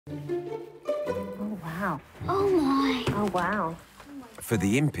Oh, wow. Oh, my. Oh, wow. For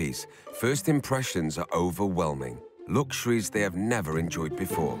the Impeys, first impressions are overwhelming. Luxuries they have never enjoyed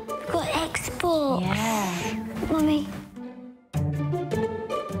before. Got Xbox. Yeah. Mummy.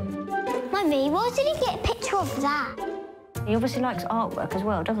 Mummy, why did he get a picture of that? He obviously likes artwork as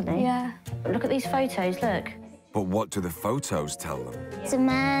well, doesn't he? Yeah. But look at these photos, look. But what do the photos tell them? It's a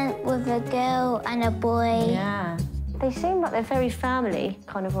man with a girl and a boy. Yeah. They seem like they're very family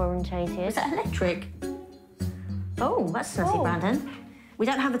kind of orientated. Is that electric? Oh, that's snazzy, Brandon. We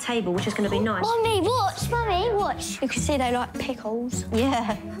don't have a table, which is going to be nice. Mummy, watch, Mummy, watch. You can see they like pickles.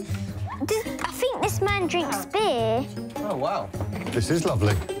 Yeah. I think this man drinks beer. Oh, wow. This is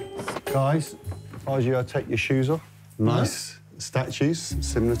lovely. Guys, if I was you, I'd take your shoes off. Nice statues,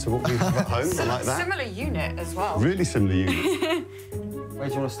 similar to what we have at home. I like that. Similar unit as well. Really similar unit. Where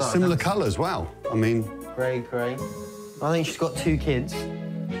do you want to start? Similar colours, wow. I mean... Grey. I think she's got 2 kids.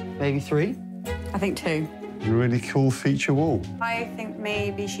 Maybe 3? I think 2. A really cool feature wall. I think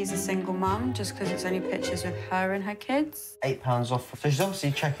maybe she's a single mum, just because it's only pictures with her and her kids. £8 off. So she's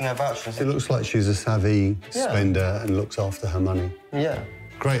obviously checking her vouchers. It looks like she's a savvy spender and looks after her money. Yeah.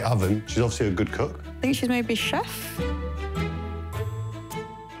 Great oven. She's obviously a good cook. I think she's maybe a chef.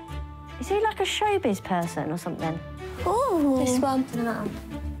 Is he like a showbiz person or something? Ooh. This one.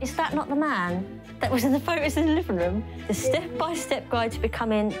 Is that not the man that was in the photos in the living room? The step-by-step guide to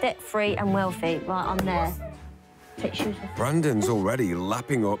becoming debt-free and wealthy. Right, I'm there. Take shoes off. Brandon's already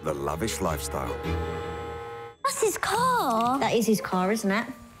lapping up the lavish lifestyle. That's his car. That is his car, isn't it?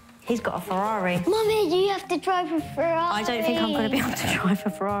 He's got a Ferrari. Mummy, you have to drive a Ferrari. I don't think I'm going to be able to drive a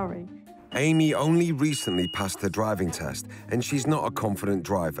Ferrari. Amy only recently passed her driving test, and she's not a confident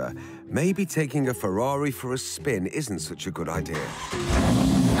driver. Maybe taking a Ferrari for a spin isn't such a good idea.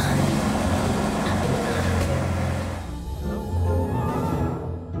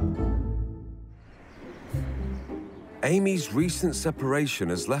 Amy's recent separation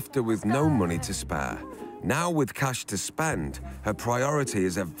has left her with no money to spare. Now, with cash to spend, her priority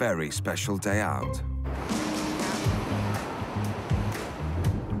is a very special day out.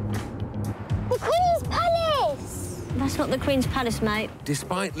 The Queen's Palace! That's not the Queen's Palace, mate.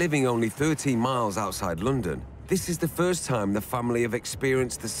 Despite living only 13 miles outside London, this is the first time the family have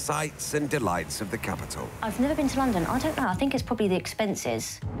experienced the sights and delights of the capital. I've never been to London. I don't know. I think it's probably the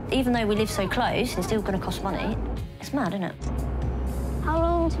expenses. Even though we live so close, it's still going to cost money. It's mad, isn't it? How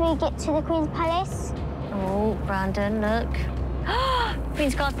long till we get to the Queen's Palace? Oh, Brandon, look.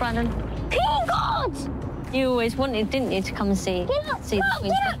 Queen's Guard, Brandon. Queen Guard! You always wanted, didn't you, to come and see Get up, the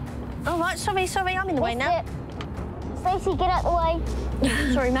Queen's Guard? Oh, right, sorry, I'm in the way now. Stacey, get out the way.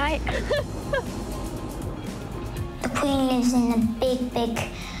 Sorry, mate. The Queen lives in a big,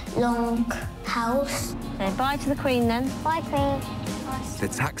 long house. Okay, bye to the Queen, then. Bye, Queen. The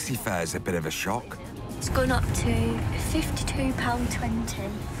taxi fare's a bit of a shock. It's gone up to £52.20.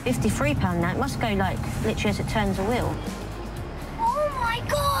 £53 now. It must go, like, literally as it turns a wheel. Oh, my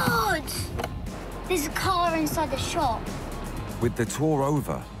God! There's a car inside the shop. With the tour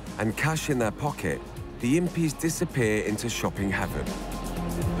over and cash in their pocket, the Impeys disappear into shopping heaven.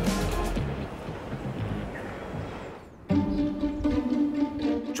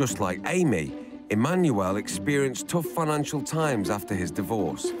 Just like Amy, Immanuel experienced tough financial times after his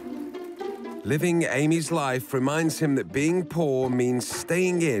divorce. Living Amy's life reminds him that being poor means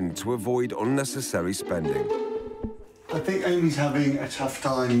staying in to avoid unnecessary spending. I think Amy's having a tough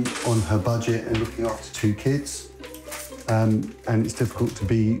time on her budget and looking after 2 kids. And it's difficult to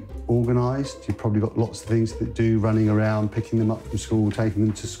be organised. You've probably got lots of things to do, running around, picking them up from school, taking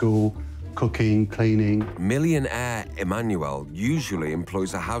them to school, cooking, cleaning. Millionaire Immanuel usually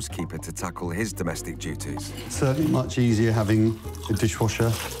employs a housekeeper to tackle his domestic duties. It's certainly much easier having a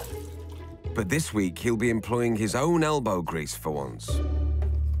dishwasher. But this week, he'll be employing his own elbow grease for once.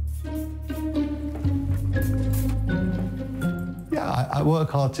 Yeah, I work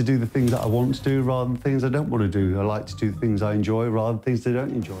hard to do the things that I want to do rather than things I don't want to do. I like to do the things I enjoy rather than things I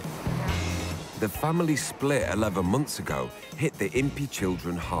don't enjoy. The family split 11 months ago hit the Impey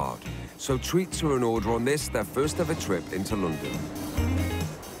children hard. So treats were in order on this, their first ever trip into London.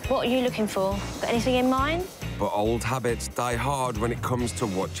 What are you looking for? Got anything in mind? But old habits die hard when it comes to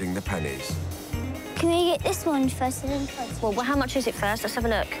watching the pennies. Can we get this one first and then first? Well, how much is it first? Let's have a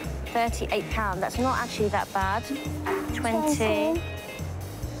look. £38. That's not actually that bad. 20,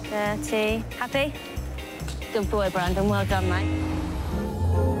 30. Happy? Good boy, Brandon. Well done, mate.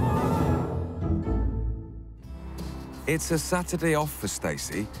 It's a Saturday off for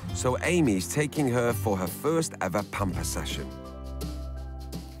Stacey, so Amy's taking her for her first ever pamper session.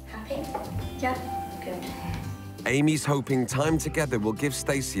 Happy? Yeah. Good. Amy's hoping time together will give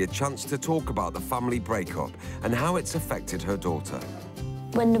Stacey a chance to talk about the family breakup and how it's affected her daughter.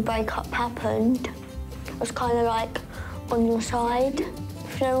 When the breakup happened, I was kind of like on your side,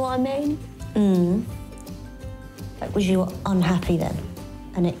 if you know what I mean. Like, was you unhappy then?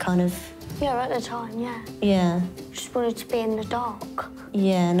 And it kind of... Yeah, at the time, yeah. Yeah. Just wanted to be in the dark.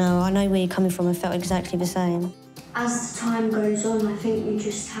 Yeah, no, I know where you're coming from. I felt exactly the same. As the time goes on, I think you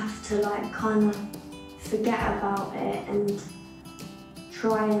just have to, like, kind of forget about it and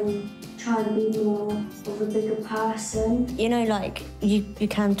try and be more of a bigger person. You know, like, you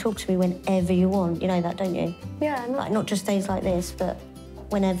can talk to me whenever you want. You know that, don't you? Yeah. Like, not just days like this, but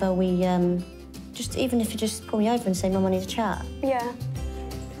whenever we, just even if you just pull me over and say, Mum, I need to chat. Yeah.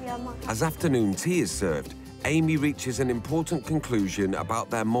 Yeah, Mum. As afternoon tea is served, Amy reaches an important conclusion about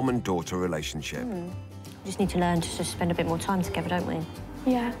their mum and daughter relationship. We just need to learn to just spend a bit more time together, don't we?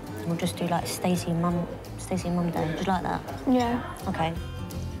 Yeah. We'll just do, like, Stacey and Mum Day. Just like that? Yeah. OK.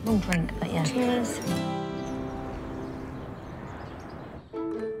 Long drink, but yeah. Cheers.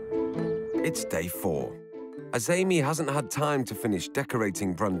 It's day 4. As Amy hasn't had time to finish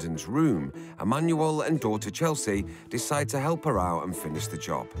decorating Brandon's room, Immanuel and daughter Chelsea decide to help her out and finish the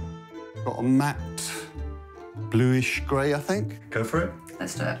job. Got a matte bluish grey, I think. Go for it.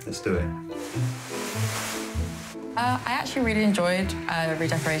 Let's do it. Let's do it. I actually really enjoyed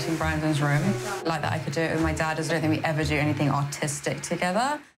redecorating Brandon's room. Like that I could do it with my dad, as I don't think we ever do anything artistic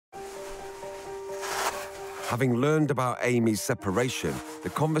together. Having learned about Amy's separation, the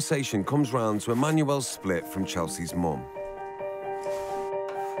conversation comes round to Immanuel's split from Chelsea's mum.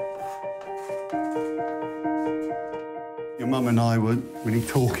 Your mum and I were really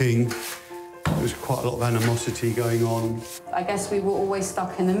talking. There was quite a lot of animosity going on. I guess we were always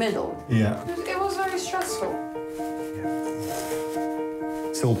stuck in the middle. Yeah. It was very stressful.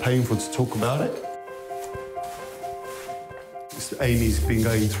 It's all painful to talk about it. Amy's been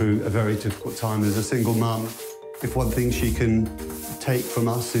going through a very difficult time as a single mum. If one thing she can take from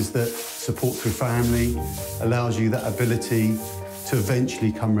us is that support through family allows you that ability to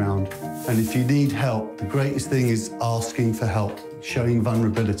eventually come round. And if you need help, the greatest thing is asking for help, showing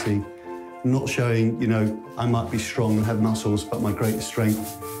vulnerability, not showing, you know, I might be strong and have muscles, but my greatest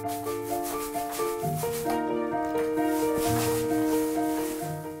strength.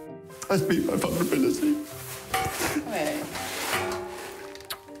 Has been my vulnerability. Wait.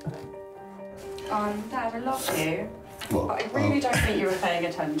 Dad, I love you. What? But I really don't think you were paying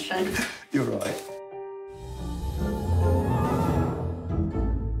attention. You're right.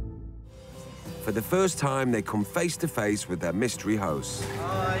 For the first time, they come face to face with their mystery hosts.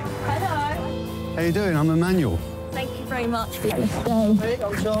 Hi. Hello. How you doing? I'm Immanuel. Thank you very much for your Hey,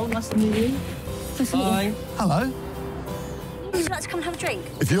 I'm Joel. Nice to meet you. Hi. Hello. Would you like to come and have a drink?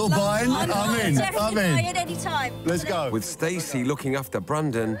 If you're buying, I'm in. Definitely I'm in. buy at any time. Let's go. With Stacey looking after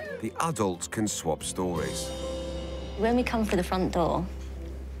Brandon, the adults can swap stories. When we come through the front door,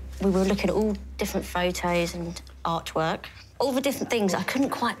 we were looking at all different photos and artwork, all the different things I couldn't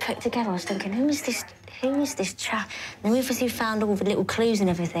quite put together. I was thinking, who is this chap? And we obviously found all the little clues and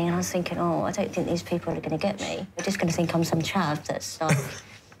everything, and I was thinking, oh, I don't think these people are going to get me. They're just going to think I'm some chav that's like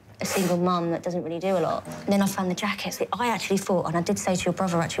a single mum that doesn't really do a lot. And then I found the jackets that I actually thought, and I did say to your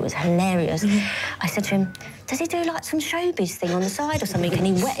brother, actually, it was hilarious. I said to him, does he do, like, some showbiz thing on the side or something? Can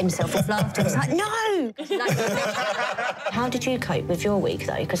he wet himself with laughter? He's like, no! How did you cope with your week,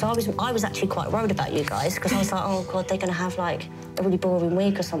 though? Because I was actually quite worried about you guys, because I was like, oh, God, they're going to have, like, a really boring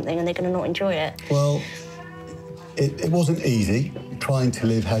week or something, and they're going to not enjoy it. Well, it wasn't easy trying to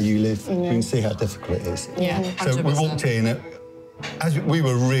live how you live. You can see how difficult it is. Yeah, 100%. So we walked in, as we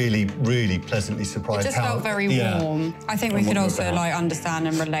were really, really pleasantly surprised. It just felt very warm. I think we could also like understand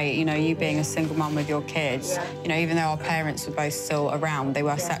and relate, you know, you being a single mum with your kids. You know, even though our parents were both still around, they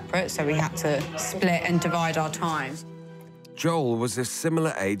were separate, so we had to split and divide our time. Joel was a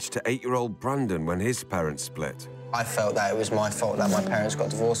similar age to 8-year-old Brandon when his parents split. I felt that it was my fault that my parents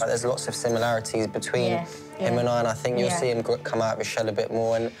got divorced. There's lots of similarities between him and I think you'll see him come out of his shell a bit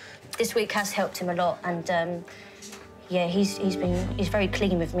more. And this week has helped him a lot, and yeah, he's very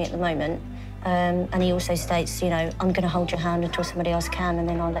clean with me at the moment. And he also states, you know, I'm going to hold your hand until somebody else can, and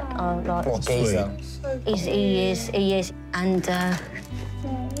then I'll like. What geezer? He is, and.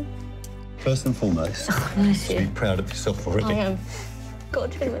 First and foremost, you should be proud of yourself already. I am.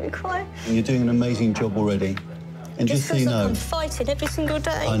 God, you're going to make me cry. And you're doing an amazing job already. And just so you know, I'm fighting every single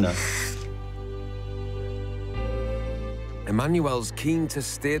day. I know. Immanuel's keen to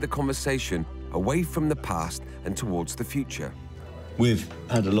steer the conversation away from the past and towards the future. We've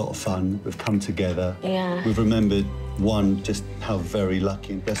had a lot of fun. We've come together. Yeah. We've remembered, one, just how very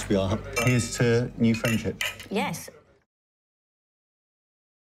lucky and blessed we are. Here's to new friendship. Yes.